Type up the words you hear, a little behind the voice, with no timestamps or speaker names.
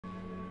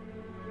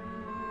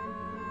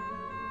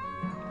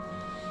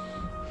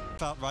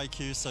about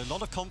Raikou, so a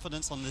lot of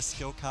confidence on this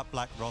skill cap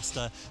Black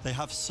roster. They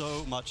have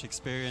so much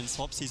experience.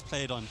 Swapsy's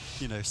played on,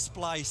 you know,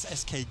 Splice,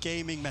 SK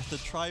Gaming, Method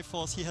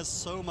Triforce. He has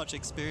so much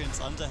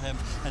experience under him,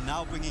 and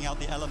now bringing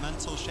out the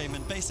Elemental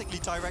Shaman, basically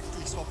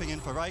directly swapping in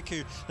for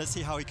Raikou. Let's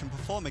see how he can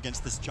perform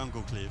against this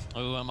jungle cleave.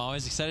 Oh, I'm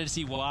always excited to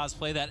see Waz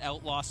play that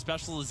Outlaw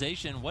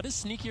specialization. What is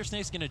Sneakier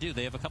Snakes going to do?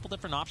 They have a couple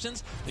different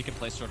options. They can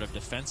play sort of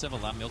defensive,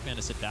 allow Milkman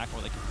to sit back,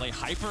 or they can play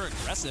hyper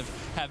aggressive,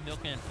 have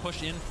Milkman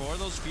push in for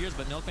those fears,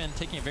 but Milkman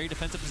taking a very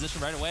defensive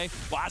position right away.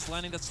 Waz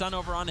landing the stun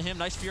over onto him.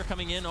 Nice fear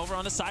coming in over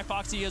onto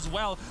Cyfoxy as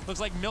well. Looks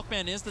like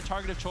Milkman is the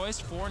target of choice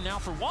for now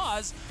for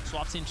Waz.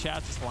 Swapsy and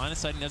Chaz just line of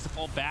sighting. There's the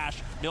full bash.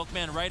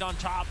 Milkman right on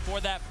top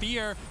for that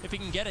fear. If he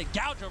can get it,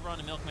 gouge over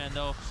onto Milkman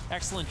though.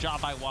 Excellent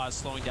job by Waz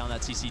slowing down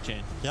that CC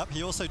chain. Yep,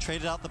 he also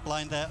traded out the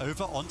blind there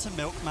over onto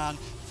Milkman,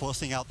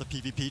 forcing out the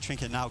PvP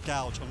trinket. Now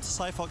gouge onto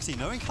Cyfoxy.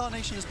 No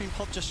incarnation has been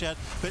popped just yet,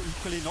 but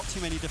equally not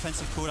too many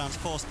defensive cooldowns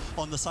forced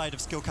on the side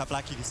of Skill Cap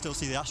Black. You can still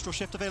see the Astral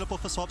Shift available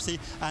for Swapsy,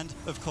 and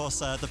of course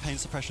the pain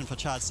suppression for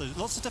Chaz. So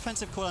lots of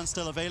defensive cooldowns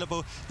still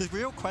available. The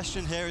real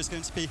question here is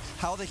going to be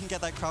how they can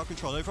get that crowd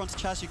control. Over onto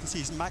Chaz, you can see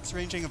he's max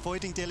ranging,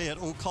 avoiding Dilly at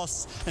all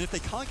costs, and if they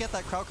can't get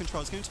that crowd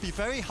control, it's going to be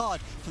very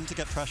hard for them to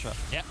get pressure.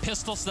 Yeah,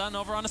 pistol stun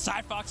over onto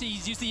Cyfoxy.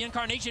 He's used the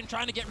incarnation,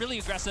 trying to get really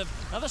aggressive.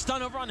 Another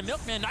stun over onto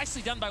Milkman.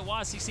 Nicely done by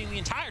Waz. He's seeing the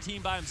entire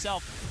team by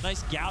himself.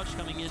 Nice gouge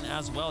coming in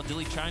as well.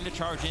 Dilly trying to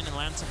charge in and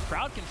land some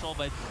crowd control,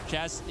 but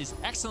Chaz is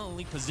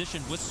excellently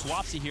positioned with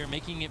Swapsy here,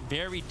 making it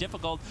very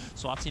difficult.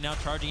 Swapsy now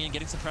charging in,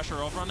 getting some pressure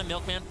over on the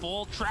Milkman.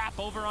 Full trap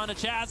over onto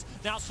Chaz.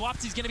 Now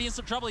Swapsy's going to be in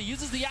some trouble. He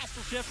uses the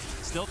Astral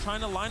Shift, still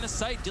trying to line of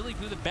sight. Dilly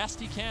do the best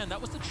he can.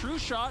 That was the true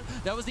shot.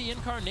 That was the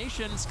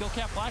incarnation. Skill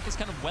Cap Black has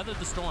kind of weathered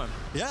the storm.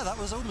 Yeah, that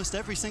was almost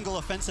every single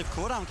offensive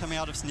cooldown coming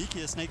out of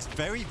Sneakier Snakes.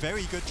 Very,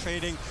 very good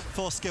trading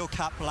for Skill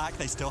Cap Black.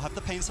 They still have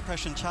the pain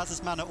suppression.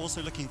 Chaz's mana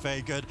also looking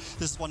very good.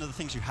 This is one of the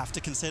things you have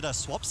to consider.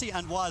 Swapsy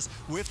and Waz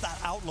with that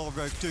Outlaw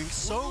Rogue doing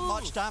so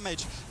much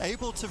damage,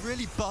 able to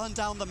really burn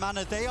down the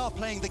mana. They are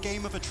playing the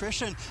game of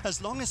attrition.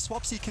 As long as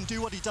Swapsy can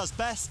do what he does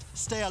best,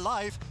 stay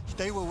alive,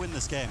 they will win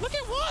this game. Look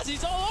at Waz,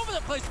 he's all over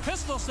the place.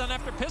 Pistol stun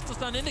after pistol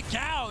stun into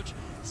gouge.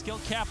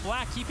 Skill Cap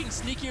Black keeping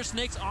Sneakier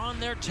Snakes on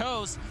their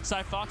toes.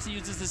 Cyfoxy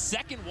uses the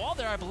second wall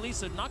there, I believe,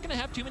 so not going to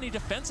have too many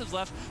defensives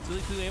left.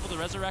 Really able to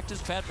resurrect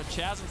his pet, but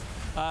Chaz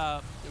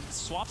and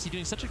Swapsy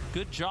doing such a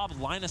good job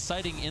line of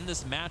sighting in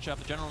this matchup.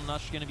 The General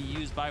Nush going to be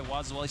used by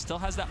Waz as well. He still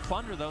has that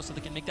plunder though, so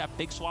they can make that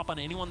big swap on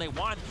anyone they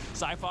want.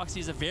 Cyfoxy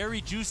is a very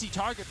juicy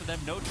target for them.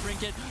 No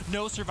trinket,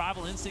 no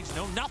survival instincts,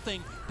 no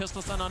nothing.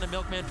 Pistol stun onto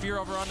Milkman, fear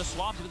over onto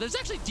Swapsy, but there's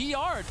actually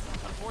DR'd.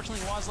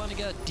 Unfortunately, Waz letting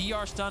get a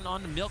DR stun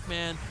onto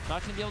Milkman.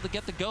 Not going to be able to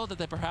get the go that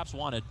they perhaps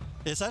wanted.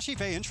 It's actually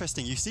very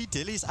interesting. You see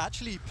Dilly's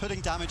actually putting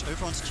damage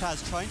over onto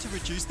Chaz, trying to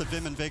reduce the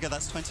Vim and Vigor.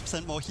 That's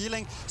 20% more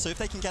healing. So if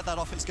they can get that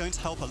off, it's going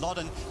to help a lot.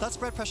 And that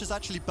spread pressure is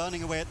actually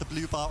burning away at the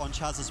blue bar on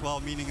Chaz as well,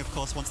 meaning, of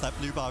course, once that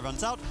blue bar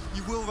runs out,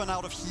 you will run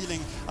out of healing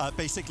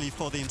basically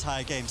for the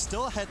entire game.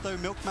 Still ahead, though.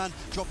 Milkman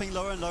dropping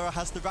lower and lower,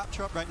 has the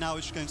Rapture up right now,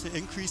 which is going to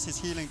increase his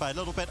healing by a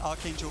little bit.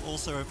 Archangel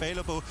also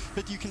available.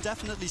 But you can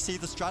definitely see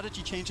the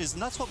strategy changes,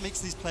 and that's what makes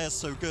these players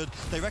so good.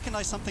 They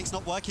recognize something's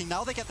not working.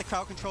 Now they get the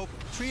crowd control,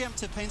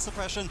 preemptive pain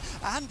suppression,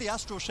 and the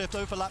Astral Shift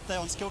overlap there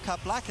on Skill Cap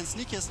Black, and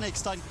Sneakier Snake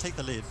starting to take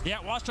the lead. Yeah,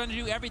 Waz trying to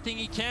do everything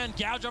he can.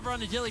 Gouge over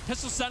onto Dilly,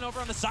 pistol stun over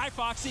onto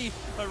Cyfoxy.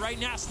 But right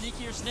now,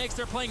 Sneakier Snakes,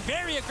 they're playing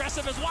very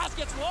aggressive as Waz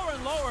gets lower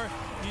and lower.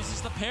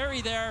 Uses the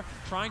parry there,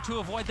 trying to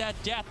avoid that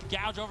death.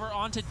 Gouge over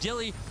onto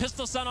Dilly,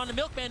 pistol stun onto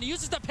Milkman. He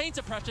uses the pain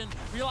suppression,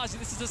 realizing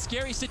this is a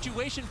scary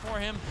situation for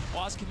him.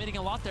 Waz committing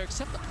a lot there,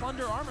 except the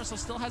plunder armor, so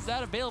still has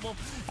that available.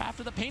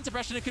 After the pain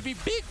suppression, it could be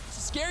big,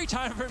 scary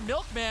time for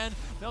Milkman.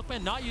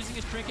 Milkman not using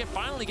his trinket,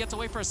 finally gets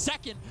away for a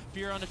second.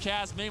 Fear onto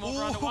Chaz, Mame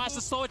over onto Waz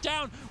to slow it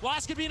down.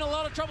 Waz could be in a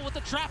lot of trouble with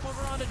the trap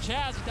over onto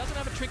Chaz. He doesn't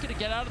have a trinket to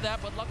get out of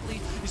that, but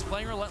luckily he's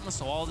playing relentless,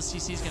 so all the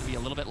CC is going to be a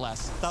little bit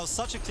less. That was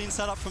such a clean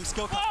setup from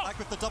Skill Cap Black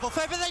with the double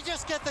fade, but they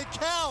just get the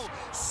kill!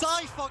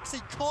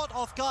 Cyfoxy caught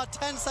off guard,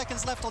 10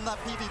 seconds left on that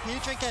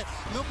PvP trinket.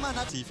 Milkman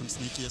had to from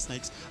Sneakier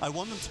Snakes. I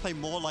want them to play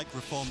more like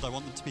Reformed. I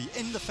want them to be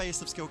in the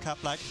face of Skill Cap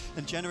Black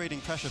and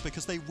generating pressure,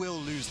 because they will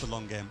lose the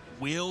long game.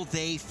 Will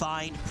they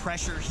find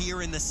pressure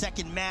here in the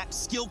second map?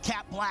 Skill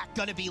Cap Black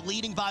gonna be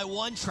leading by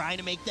 1, trying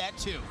to make that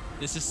 2.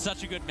 This is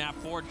such a good map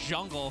for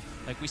jungle.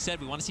 Like we said,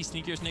 we want to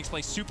see Sneakier Snakes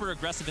play super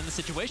aggressive in the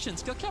situation.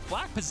 Skill Cap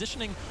Black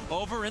positioning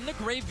over in the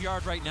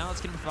graveyard right now.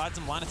 It's going to provide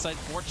some line of sight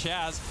for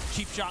Chaz.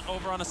 Cheap shot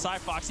over on a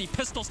Cyfoxy.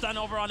 Pistol stun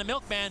over on a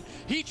Milkman.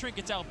 He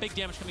trinkets out. Big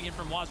damage coming in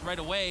from Waz right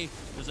away.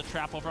 There's a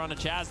trap over on a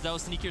Chaz though.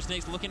 Sneakier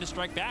Snakes looking to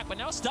strike back, but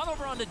now a stun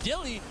over on the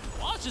Dilly.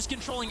 Waz just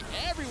controlling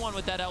everyone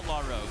with that Outlaw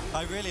Rogue.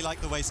 I really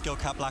like the way Skill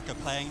Cap Black are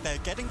playing. They're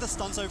getting the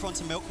stuns over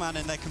onto Milkman,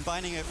 and they're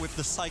combining it with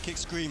the Psychic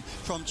Scream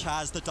from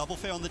Chaz. The double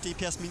fear on the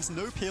DPS means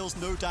no peels,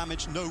 no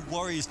damage, no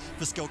worries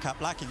for Skill Cap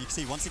Black. And you can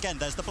see, once again,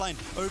 there's the blind.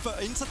 Over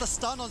into the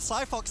stun on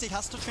Cyfox. He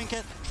has to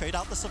trinket, trade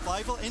out the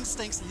survival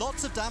instincts.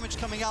 Lots of damage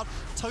coming out.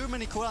 So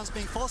many cooldowns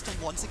being forced.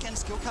 And once again,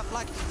 Skill Cap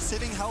Black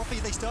sitting healthy.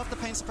 They still have the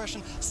pain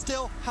suppression,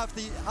 still have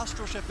the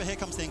Astral Shift, but here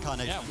comes the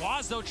Incarnation. Yeah,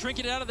 Waz, though,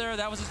 trinketed out of there.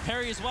 That was his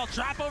parry as well.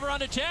 Trap over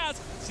onto Chaz.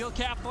 Skill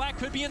Cap Black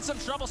could be in some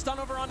trouble. Stun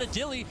over onto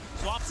Dilly.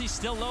 Swapsy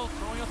still low,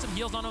 throwing out some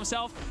heals on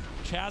himself.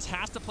 Chaz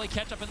has to play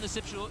catch-up in this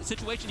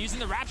situation using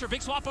the Rapture.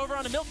 Big swap over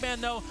on a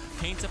Milkman, though.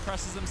 Pain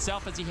suppresses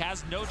himself as he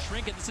has no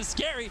trinket. This is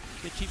scary.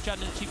 Good cheap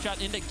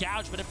shot into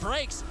Gouge, but it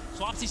breaks.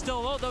 Swapsy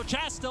still low, though.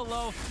 Chaz still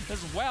low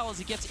as well as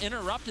he gets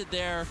interrupted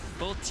there.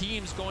 Both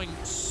teams going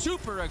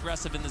super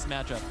aggressive in this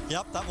matchup.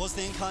 Yep, that was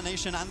the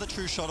Incarnation and the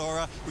True Shot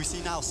Aura. We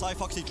see now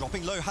Cyfoxy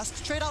dropping low. Has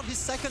to trade out his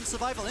second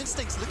survival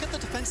instincts. Look at the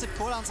defensive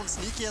cooldowns on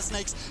Sneakier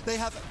Snakes. They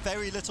have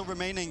very little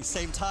remaining.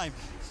 Same time.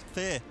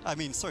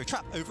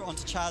 Trap over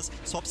onto Chaz.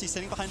 Swapsy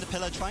sitting behind the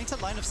pillar, trying to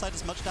line of sight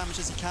as much damage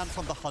as he can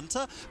from the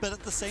Hunter, but at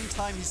the same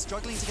time, he's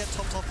struggling to get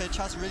topped off here.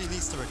 Chaz really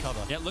needs to recover.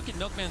 Yeah, look at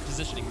Milkman's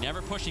positioning,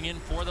 never pushing in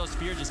for those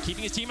fears, just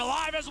keeping his team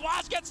alive as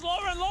Waz gets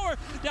lower and lower,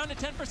 down to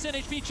 10%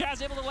 HP.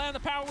 Chaz able to land the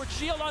power word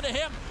shield onto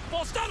him.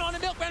 Full stun onto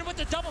Milkman with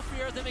the double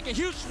fear. They make a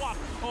huge swap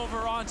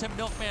over onto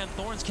Milkman.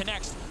 Thorns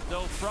connects,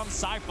 though, from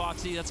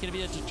Cyfoxy. That's going to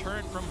be a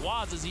deterrent from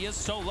Waz as he is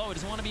so low. He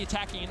doesn't want to be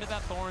attacking into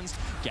that Thorns.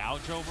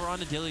 Gouge over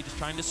onto Dilly, just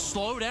trying to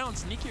slow down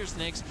Sneakier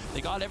Snakes.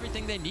 They got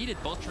everything they needed.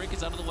 Both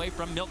trinkets out of the way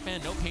from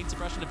Milkman. No pain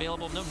suppression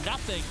available. No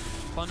nothing.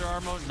 Plunder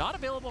Armor not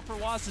available for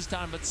Waz this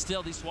time, but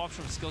still these swaps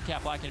from Skill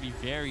Cap Black going to be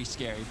very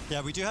scary.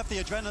 Yeah, we do have the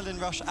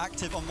Adrenaline Rush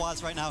active on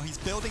Waz right now. He's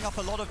building up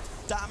a lot of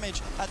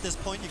damage at this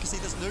point. You can see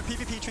there's no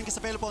PvP trinkets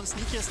available on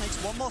Sneakier Snakes.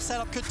 One more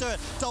setup could do it.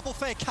 Double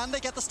Fear. Can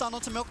they get the stun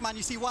onto Milkman?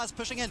 You see Waz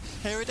pushing in.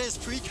 Here it is.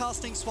 Free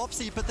casting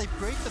Swapsy, but they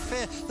break the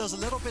fear. There's a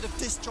little bit of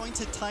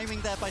disjointed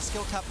timing there by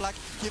Skill Cap Black,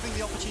 giving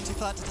the opportunity for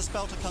that to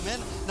dispel to come in.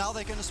 Now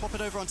they're going to swap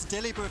it over onto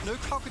Dilly, but with no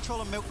crowd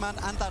control on Milkman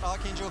and that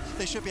Archangel,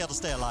 they should be able to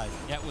stay alive.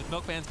 Yeah, with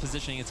Milkman's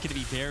positioning, it's going to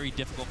be very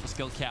difficult for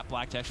Skill Cap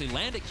Black to actually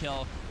land a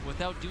kill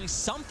without doing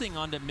something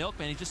onto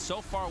Milkman. He's just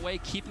so far away,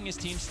 keeping his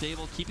team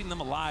stable, keeping them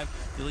alive.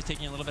 Dilly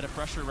taking a little bit of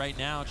pressure right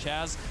now.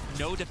 Chaz,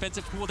 no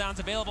defensive cooldowns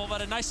available,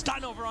 but a nice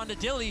stun over onto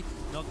Dilly.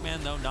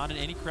 Milkman, though, not in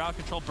any crowd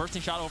control.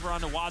 Bursting shot over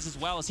onto Waz as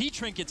well as he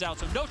trinkets out,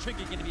 so no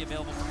trinket going to be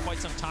available for quite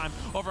some time.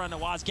 Over onto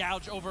Waz,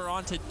 Gouge over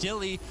onto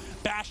Dilly.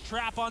 Bash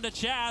trap onto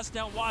Chaz.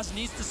 Now Waz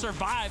needs to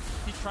survive.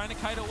 He's trying to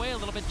kite away a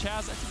little bit.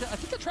 Chaz, I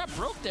think the trap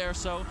broke there,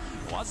 so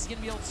Waz is going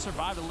to be able to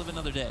survive to live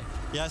another day.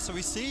 Yeah, so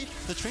we see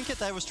the trinket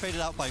there was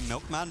traded out by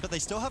Milkman, but they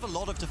still have a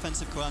lot of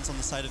defensive cooldowns on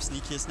the side of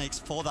Sneakier Snakes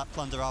for that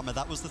Plunder Armor.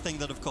 That was the thing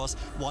that, of course,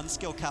 won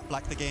Skill Cap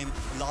Black the game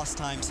last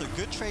time. So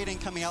good trading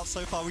coming out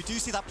so far. We do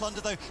see that Plunder,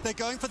 though. They're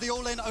going for the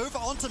all-in over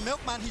onto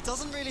Milkman. He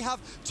doesn't really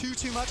have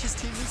too much. His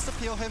team needs to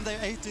peel him.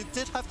 They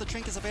did have the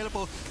trinkets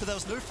available, but there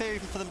was no fear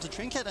even for them to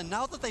trinket. And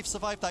now that they've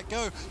survived that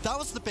go, that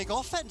was the big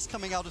offense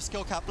coming out of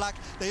Skill Cap Black.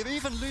 They're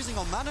even losing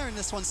on mana in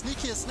this one.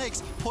 Sneakier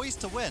Snakes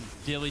poised to win.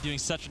 Dilly doing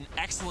such an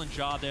excellent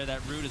job there,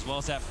 that root as well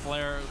as that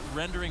flare,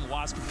 rendering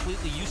Waz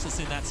completely useless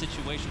in that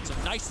situation. So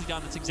nicely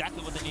done. That's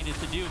exactly what they needed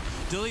to do.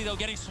 Dilly, though,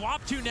 getting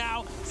swapped to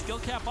now. Skill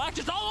Cap Black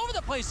just all over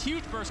the place.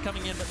 Huge burst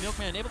coming in, but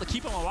Milkman able to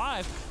keep him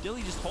alive.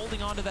 Dilly just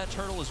holding on to that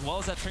turtle as well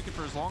as that trinket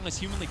for as long as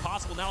humanly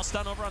possible. Now a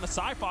stun over on the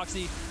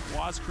Cyfoxy.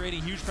 Waz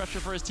creating huge pressure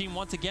for his team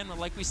once again.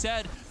 Like we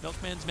said,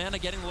 Milkman's mana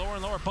getting lower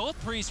and lower.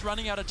 Both priests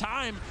running out of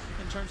time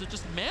in terms of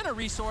just mana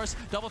resource.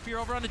 Double fear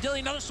over onto Dilly.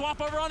 Another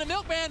swap over onto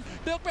Milkman.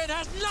 Milkman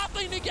has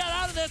nothing to get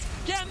out of this.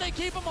 Can they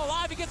keep him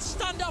alive? He gets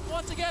stunned up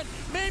once again.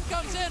 Mame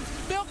comes in.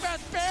 Milkman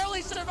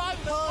barely survives,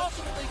 but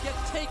ultimately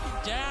gets taken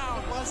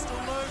down.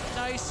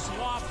 Nice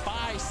swap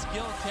by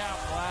Skill Cap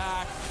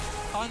Black.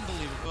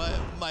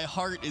 Unbelievable. My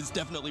heart is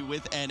definitely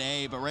with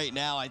NA, but right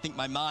now I think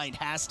my mind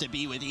has to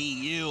be with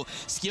EU.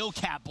 Skill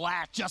Cap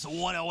Black just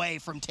one away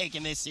from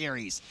taking this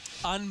series.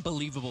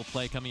 Unbelievable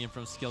play coming in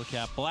from Skill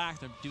Cap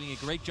Black. They're doing a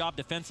great job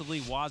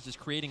defensively. Waz is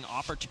creating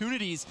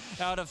opportunities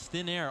out of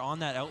thin air on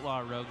that Outlaw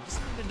Rogue. Just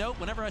need to note,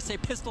 whenever I say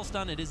pistol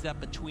stun, it is that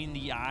between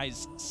the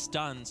eyes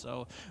stun,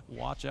 so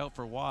watch out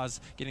for Waz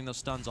getting those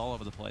stuns all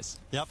over the place.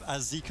 Yep,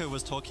 as Zico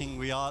was talking,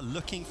 we are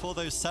looking for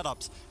those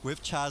setups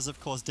with Chaz, of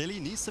course. Dilly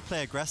needs to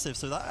play aggressive,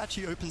 so that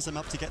actually opens them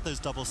up to get those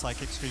double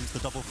Psychic Screams, the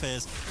double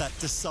fears that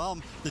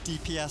disarm the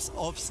DPS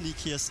of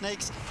Sneakier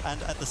Snakes,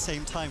 and at the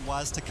same time,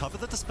 Waz to cover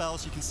the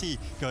dispels, you can see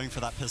going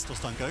for that pistol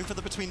stun, going for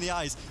the between the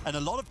eyes, and a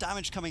lot of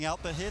damage coming out,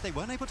 but here they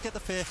weren't able to get the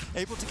fear,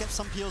 able to get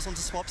some peels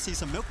onto Swapsy,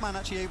 so Milkman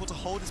actually able to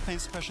hold his pain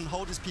suppression,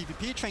 hold his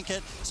PvP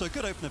trinket, so a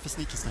good opener for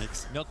Sneakier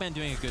Snakes. Milkman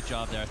doing a good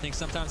job there. I think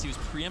sometimes he was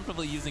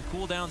preemptively using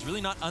cooldowns,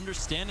 really not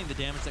understanding the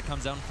damage that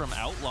comes down from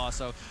Outlaw,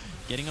 so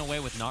getting away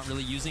with not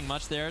really using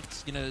much there.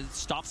 It's going to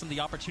stop some of the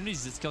opportunities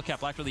opportunities that Skill Cap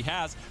Black really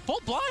has.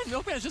 Full blind,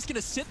 Milkman is just going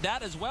to sit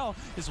that as well.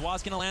 Is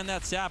Waz going to land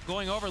that sap?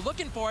 Going over,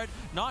 looking for it,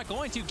 not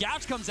going to.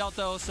 Gouge comes out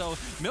though, so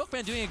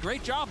Milkman doing a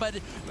great job, but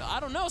I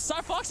don't know,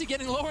 Foxy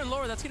getting lower and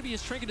lower. That's going to be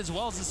his trinket as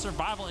well as his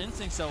survival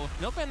instinct, so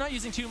Milkman not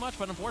using too much,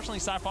 but unfortunately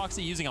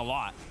Foxy using a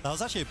lot. That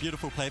was actually a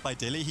beautiful play by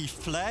Dilly. He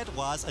flared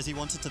Waz as he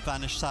wanted to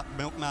vanish Sap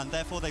Milkman,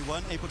 therefore they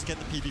weren't able to get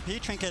the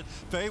PvP trinket.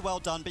 Very well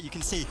done, but you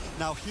can see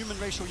now human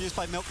racial used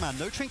by Milkman.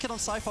 No trinket on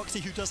Foxy,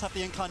 who does have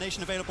the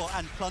incarnation available,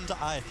 and Plunder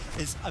Eye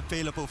is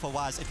available for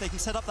Waz. If they can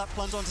set up that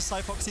Plunder onto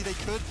Foxy, they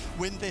could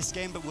win this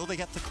game, but will they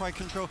get the Cry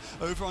control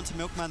over onto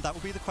Milkman? That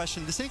will be the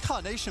question. This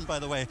incarnation, by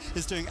the way,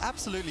 is doing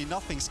absolutely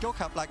nothing. Skill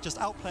Cap Black just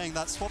outplaying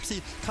that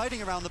Swapsy,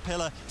 kiting around the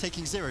pillar,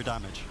 taking 0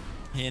 damage.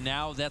 And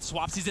now that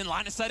Swapsy's in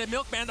line of sight of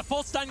Milkman, the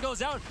full stun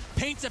goes out.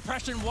 Paint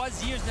suppression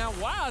was used. Now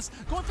Waz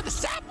going for the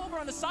sap over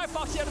on the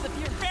Foxy out of the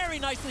fear. Very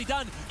nicely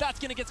done. That's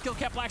going to get Skill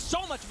Cap Black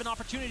so much of an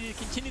opportunity to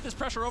continue this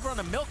pressure over on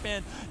the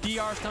Milkman.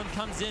 DR stun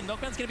comes in.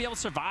 Milkman's going to be able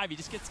to survive. He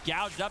just gets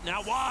gouged up.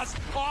 Now Waz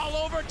all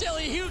over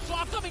Dilly. Huge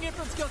swap coming in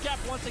from Skill Cap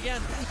once again.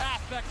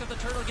 Aspect of the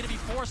turtle going to be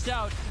forced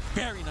out.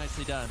 Very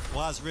nicely done.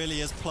 Waz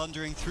really is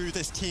plundering through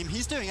this team.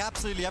 He's doing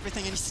absolutely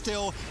everything, and he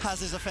still has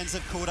his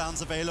offensive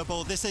cooldowns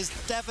available. This is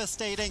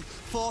devastating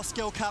for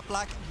Skill Cap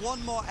Black.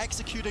 One more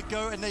executed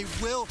go, and they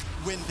will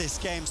win this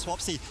game.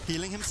 Swapsy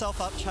healing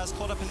himself up. Chaz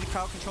caught up in the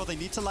crowd control. They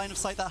need to line of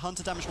sight that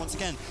hunter damage once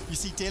again. You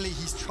see Dilly,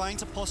 he's trying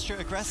to posture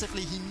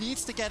aggressively. He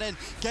needs to get in,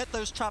 get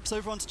those traps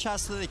over onto Chaz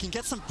so that they can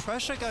get some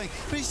pressure going,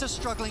 but he's just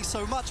struggling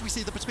so much. We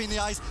see the between the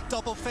eyes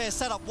double fear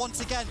setup once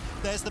again.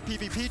 There's the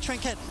PvP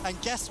trinket, and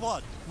guess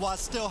what? Waz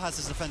still has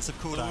his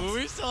offensive cooldown. Ooh,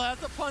 he still has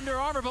the Plunder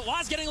armor, but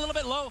Waz getting a little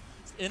bit low.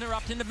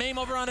 Interrupt into Mame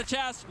over onto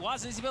Chaz.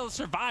 Waz needs to be able to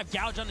survive.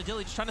 Gouge onto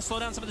Dilly, just trying to slow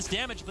down some of this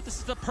damage, but this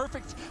is the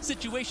perfect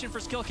situation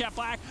for Skill Cap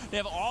Black. They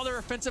have all their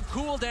offensive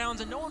cooldowns,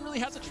 and no one really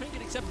has a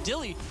trinket except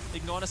Dilly. They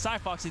can go on to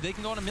Foxy, they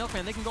can go on to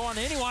Milkman, they can go on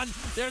to anyone.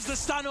 There's the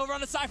stun over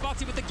on to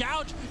Foxy with the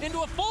gouge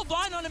into a full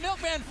blind on to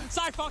Milkman.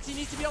 Foxy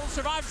needs to be able to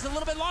survive just a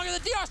little bit longer. The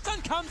DR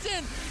stun comes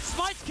in.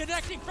 Smites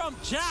connecting from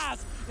Chaz.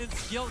 And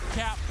Skill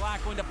Cap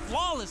Black going to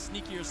flawless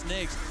Sneakier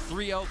Snakes.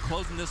 3-0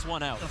 closing this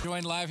one out.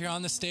 Joined live here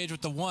on the stage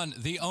with the one,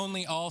 the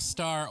only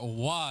all-star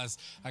Waz.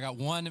 I got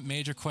one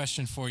major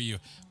question for you.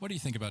 What do you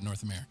think about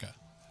North America?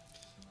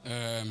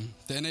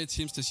 The NA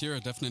teams this year are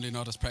definitely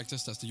not as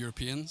practiced as the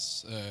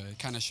Europeans. It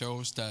kind of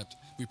shows that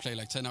we play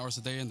like 10 hours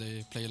a day and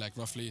they play like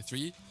roughly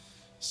 3.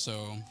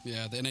 So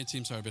yeah, the NA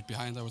teams are a bit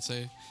behind, I would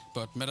say.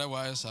 But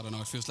meta-wise, I don't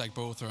know, it feels like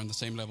both are on the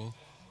same level.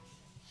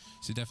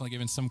 So definitely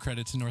giving some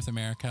credit to North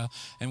America.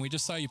 And we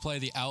just saw you play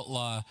the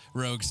Outlaw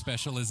Rogue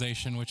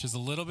specialization, which is a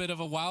little bit of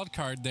a wild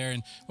card there.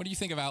 And what do you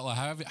think of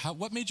Outlaw?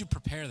 What made you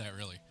prepare that,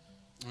 really?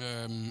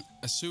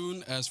 As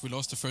soon as we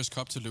lost the first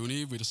cup to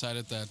Looney, we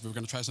decided that we were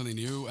going to try something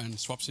new, and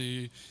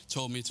Swapsy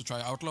told me to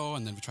try Outlaw,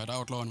 and then we tried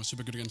Outlaw and was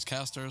super good against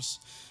casters.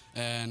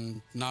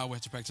 And now we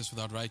have to practice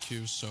without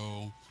Raikou,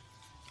 so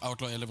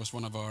Outlaw Ele was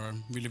one of our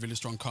really, really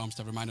strong comps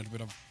that reminded a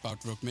bit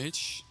about Rogue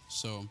Mage.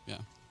 So, yeah.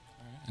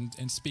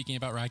 And speaking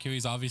about Raikou,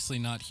 he's obviously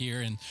not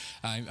here, and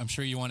I'm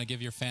sure you want to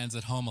give your fans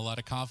at home a lot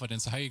of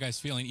confidence. So how are you guys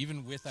feeling,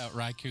 even without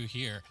Raikou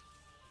here?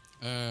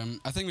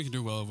 I think we can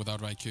do well without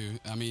Raikou.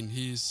 I mean,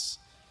 he's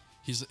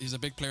a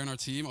big player in our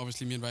team.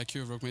 Obviously, me and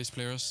Raikou are Rogue Mage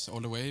players all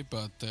the way,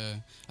 but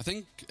I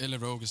think Ele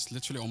Rogue is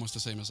literally almost the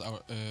same as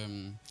our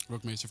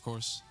Rogue Mage, of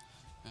course.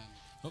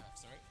 And,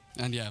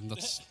 and yeah,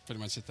 that's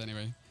pretty much it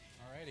anyway.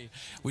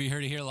 We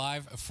heard it here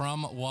live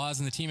from Waz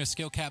and the team of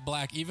Skill Cap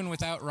Black. Even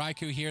without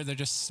Raikou here, they're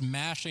just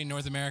smashing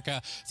North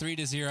America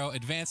 3-0,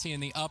 advancing in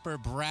the upper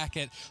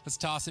bracket. Let's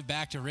toss it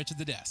back to Rich at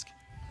the desk.